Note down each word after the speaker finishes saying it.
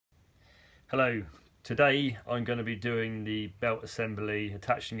Hello, today I'm going to be doing the belt assembly,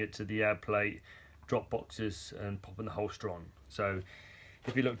 attaching it to the ab plate, drop boxes and popping the holster on. So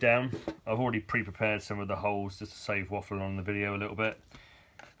if you look down, I've already pre-prepared some of the holes just to save waffling on the video a little bit.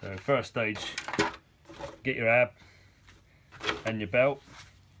 So first stage, get your ab and your belt.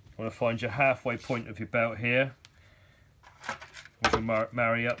 You want to find your halfway point of your belt here, which will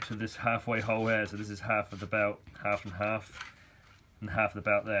marry up to this halfway hole here. So this is half of the belt, half and half of the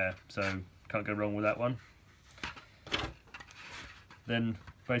belt there. So can't go wrong with that one. Then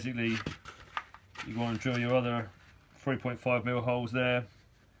basically you want to drill your other 3.5mm holes there,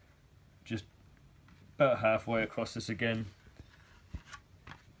 just about halfway across this again,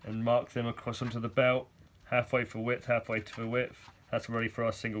 and mark them across onto the belt, halfway for width, halfway for width. That's ready for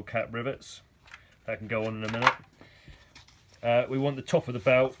our single cap rivets. That can go on in a minute. We want the top of the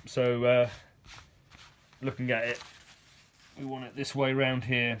belt, so looking at it, we want it this way round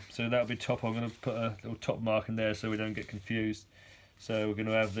here, so that'll be top. I'm going to put a little top mark in there so we don't get confused. So we're going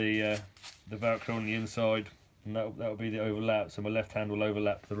to have the Velcro on the inside, and that'll be the overlap. So my left hand will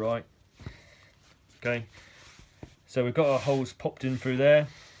overlap the right. Okay. So we've got our holes popped in through there.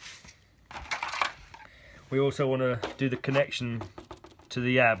 We also want to do the connection to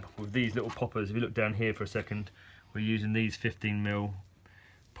the ab with these little poppers. If you look down here for a second, we're using these 15mm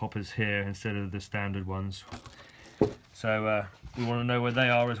poppers here instead of the standard ones. So we want to know where they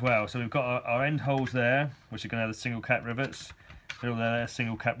are as well. So we've got our end holes there, which are going to have the single cap rivets. Middle there,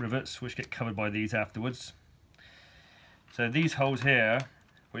 single cap rivets, which get covered by these afterwards. So these holes here,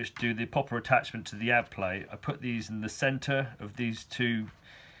 which do the popper attachment to the ab plate, I put these in the centre of these two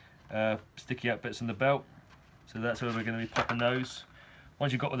sticky out bits on the belt. So that's where we're going to be popping those.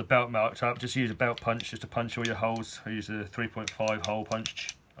 Once you've got all the belt marked up, just use a belt punch just to punch all your holes. I use a 3.5 hole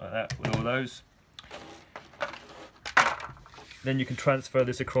punch like that with all those. Then you can transfer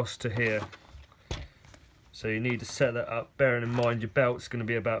this across to here. So you need to set that up, bearing in mind your belt's going to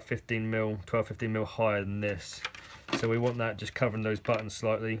be about 12-15mm higher than this. So we want that just covering those buttons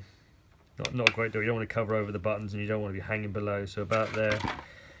slightly. Not a great deal. You don't want to cover over the buttons and you don't want to be hanging below. So about there.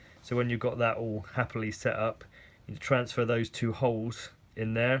 So when you've got that all happily set up, you transfer those two holes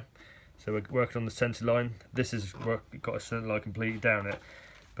in there. So we're working on the centre line. This is got a centre line completely down it.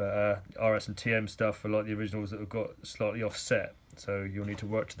 But RS and TM stuff are like the originals that have got slightly offset, so you'll need to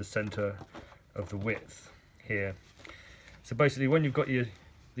work to the centre of the width here. So basically when you've got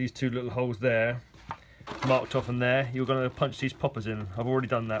these two little holes there marked off in there, you're going to punch these poppers in. I've already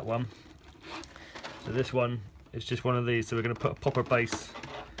done that one. So this one is just one of these, so we're going to put a popper base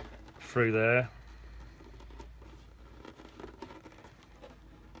through there.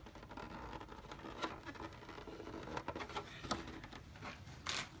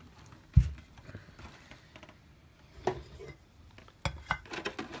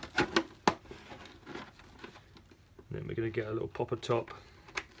 Then we're going to get a little popper top.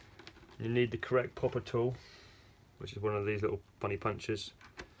 You need the correct popper tool, which is one of these little funny punches.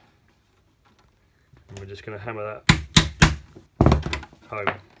 And we're just going to hammer that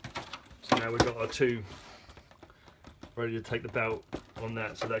home. So now we've got our two ready to take the belt on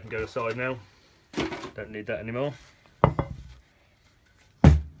that, so that can go aside now. Don't need that anymore.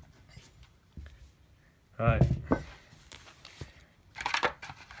 Right.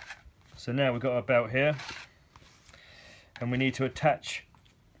 So now we've got our belt here. And we need to attach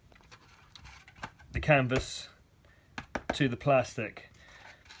the canvas to the plastic.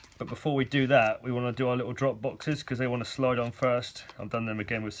 But before we do that, we want to do our little drop boxes because they want to slide on first. I've done them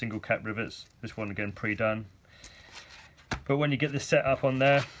again with single cap rivets. This one again pre-done. But when you get this set up on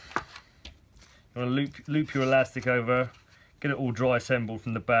there, you want to loop your elastic over, get it all dry assembled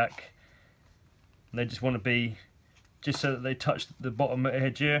from the back. And they just want to be just so that they touch the bottom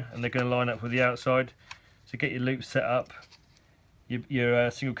edge here, and they're going to line up with the outside. So get your loops set up, your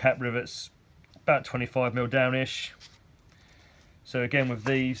single cap rivets about 25mm down-ish. So again with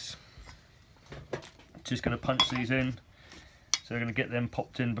these, just going to punch these in. So we're going to get them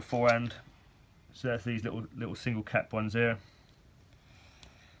popped in beforehand. So that's these little single cap ones here.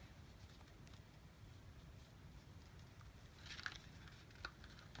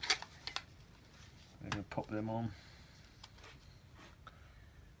 I'm going to pop them on.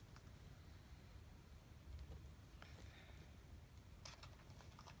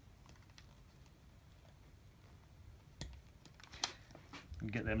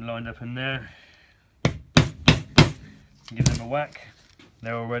 Get them lined up in there, give them a whack,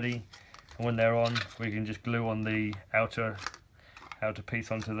 they're all ready, and when they're on we can just glue on the outer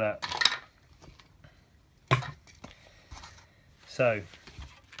piece onto that. So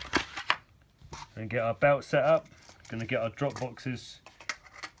and get our belt set up, going to get our drop boxes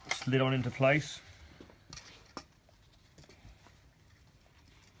slid on into place.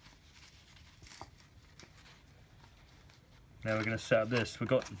 Now we're going to set up this. We've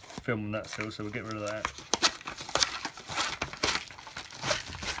got film on that still, so we'll get rid of that.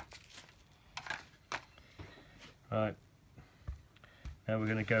 Right. Now we're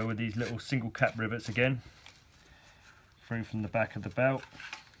going to go with these little single cap rivets again, through from the back of the belt.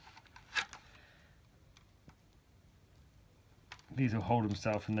 These will hold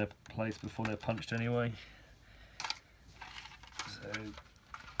themselves in their place before they're punched anyway. So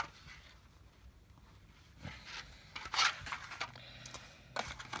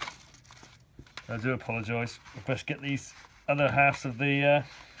I do apologise. I best get these other halves of the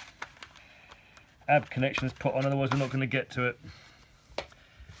ab connections put on, otherwise we're not going to get to it.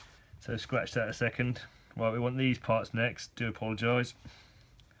 So scratch that a second. Right, we want these parts next. Do apologise.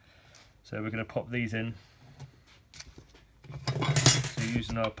 So we're going to pop these in. So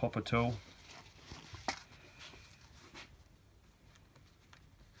using our popper tool.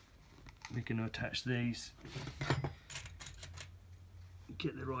 We're going to attach these.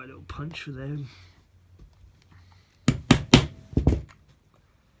 Get the right little punch for them.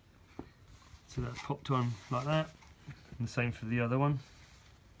 So that's popped on like that, and the same for the other one.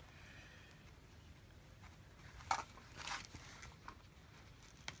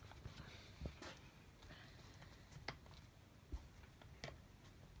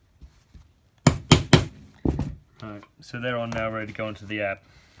 Right, so they're on now, ready to go into the ab.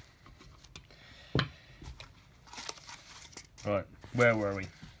 Right, where were we?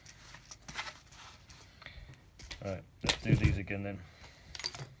 Right, let's do these again then.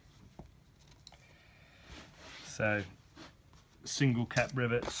 So, single cap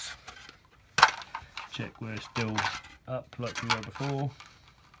rivets. Check we're still up like we were before.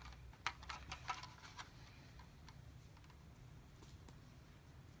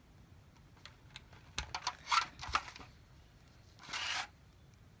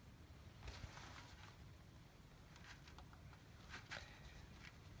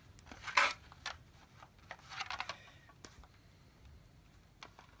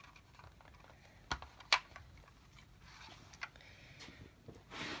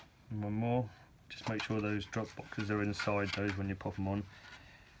 And one more, just make sure those drop boxes are inside those when you pop them on.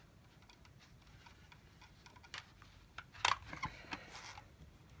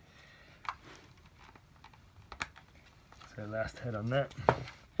 So last head on that.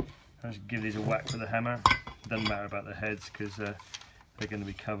 I'll just give these a whack with a hammer. Doesn't matter about the heads because they're going to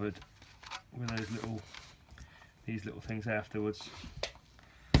be covered with these little things afterwards.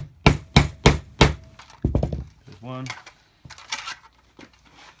 There's one.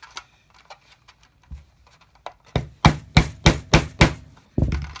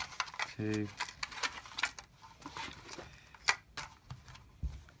 Two.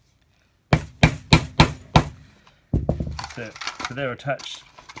 That's it. So they're attached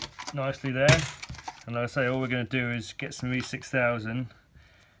nicely there, and like I say, all we're going to do is get some E6000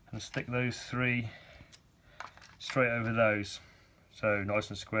 and stick those three straight over those, so nice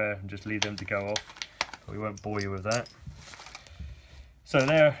and square, and just leave them to go off, but we won't bore you with that. So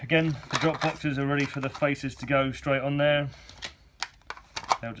there again, the drop boxes are ready for the faces to go straight on there.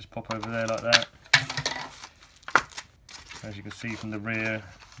 They'll just pop over there like that. As you can see from the rear,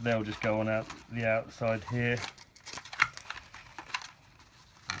 they'll just go on out the outside here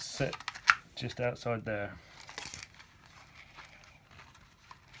and sit just outside there.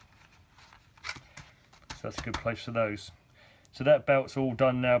 So that's a good place for those. So that belt's all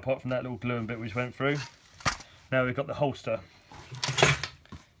done now, apart from that little gluing bit we just went through. Now we've got the holster.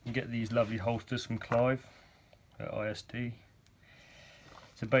 You get these lovely holsters from Clive at ISD.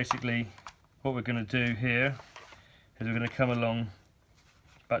 So basically what we're going to do here is we're going to come along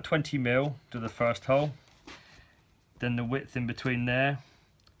about 20mm to the first hole, then the width in between there,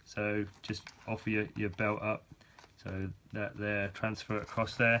 so just offer your belt up, so that there, transfer it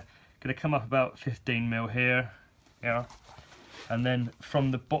across there. Going to come up about 15mm here, yeah, and then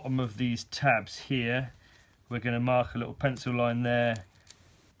from the bottom of these tabs here we're going to mark a little pencil line there,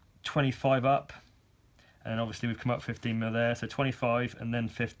 25 up. And obviously we've come up 15mm there, so 25 and then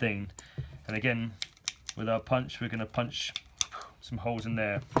 15. And again, with our punch, we're going to punch some holes in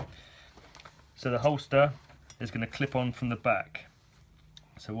there. So the holster is going to clip on from the back.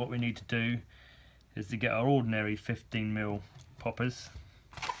 So what we need to do is to get our ordinary 15mm poppers.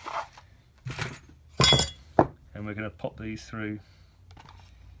 And we're going to pop these through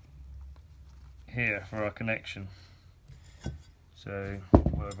here for our connection. So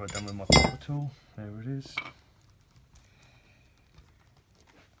what have I done with my popper tool? There it is.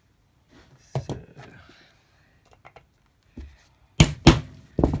 So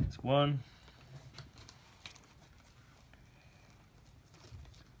one.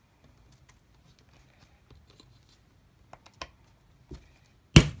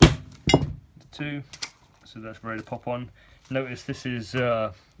 Two. So that's ready to pop on. Notice this is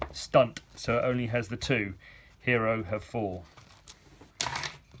stunt, so it only has the two. Hero have four.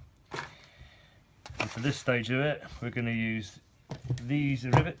 And for this stage of it, we're going to use these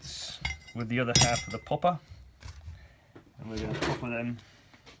rivets with the other half of the popper, and we're going to popper them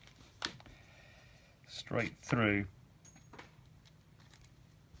straight through.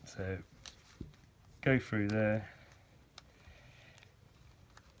 So go through there.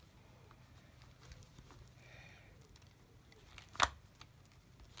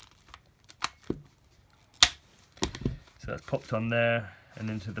 So that's popped on there and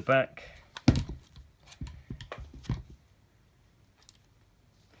into the back.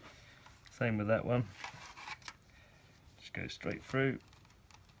 Same with that one. Just go straight through,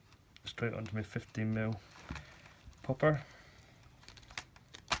 straight onto my 15mm popper.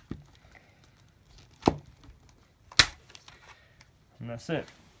 And that's it.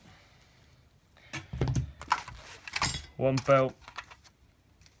 One belt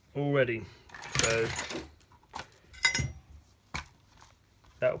all ready. So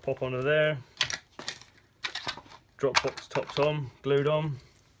that'll pop onto there. Drop box tops on, glued on.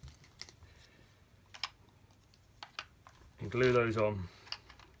 And glue those on.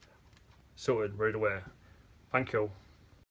 Sorted, ready to wear. Thank you.